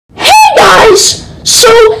guys,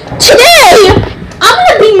 so today I'm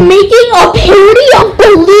going to be making a parody of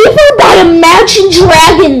Believer by Imagin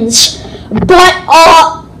Dragons, but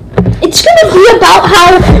it's going to be about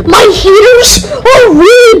how my haters are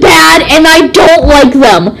really bad and I don't like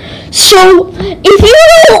them. So if you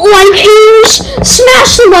don't like haters,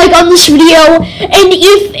 smash the like on this video, and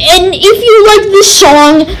if you like this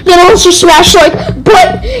song, then also smash like.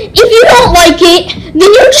 But if you don't like it,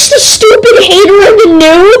 then you're just a stupid hater and a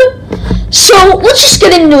noob. So let's just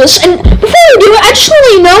get into this. And before we do it, I just want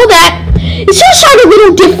to know that it's gonna sound a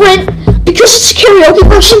little different because it's a karaoke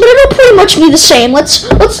version, but it'll pretty much be the same. Let's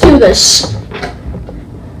do this.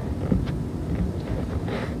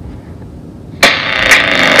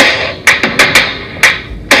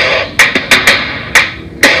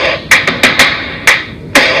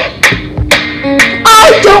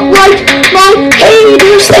 I don't like my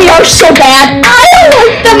haters, they are so bad. I don't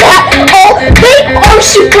like them at all, they are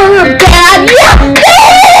super bad. Yeah,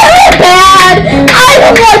 they're bad. I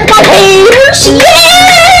don't like my haters, yeah.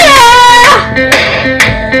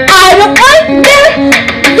 I don't like them,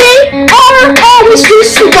 they are always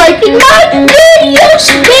disliking my videos.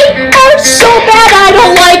 They are so bad, I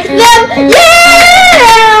don't like them,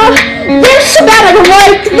 yeah. They're so bad, I don't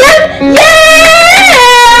like them, yeah.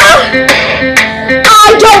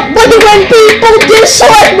 When people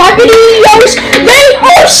dislike my videos, they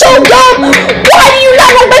are so dumb. Why do you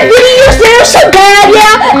not like my videos? They are so bad,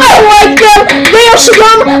 yeah. I don't like them. They are so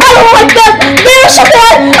dumb. I don't like them. They are so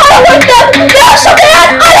bad. I don't like them. They are so bad.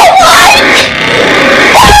 I don't like.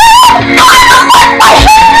 I don't like my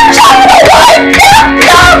haters. I don't like them.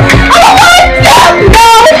 No. I don't like them. No.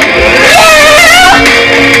 Yeah.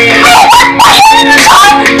 I don't like my haters. I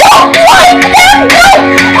don't like them. No.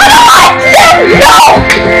 I don't like them. No.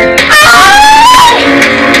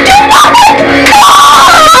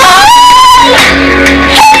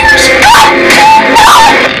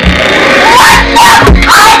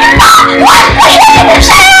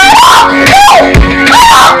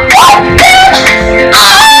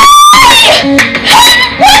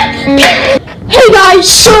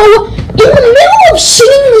 So, in the middle of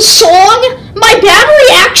singing the song, my battery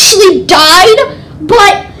actually died,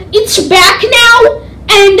 but it's back now,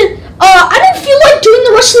 and, I don't feel like doing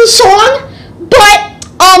the rest of the song, but,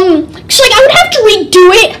 cause, like, I would have to redo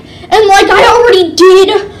it, and, like, I already did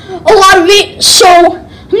a lot of it, so,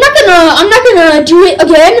 I'm not gonna do it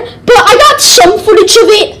again, but I got some footage of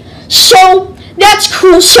it, so, that's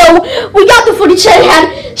cool. So, we got the footage that I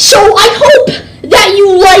had, so I hope that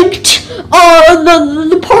you liked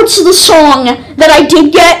the parts of the song that I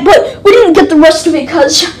did get, but we didn't get the rest of it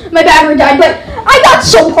because my battery died, but I got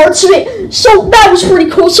some parts of it, so that was pretty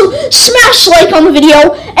cool. So smash like on the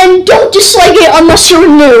video, and don't dislike it unless you're a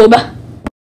noob.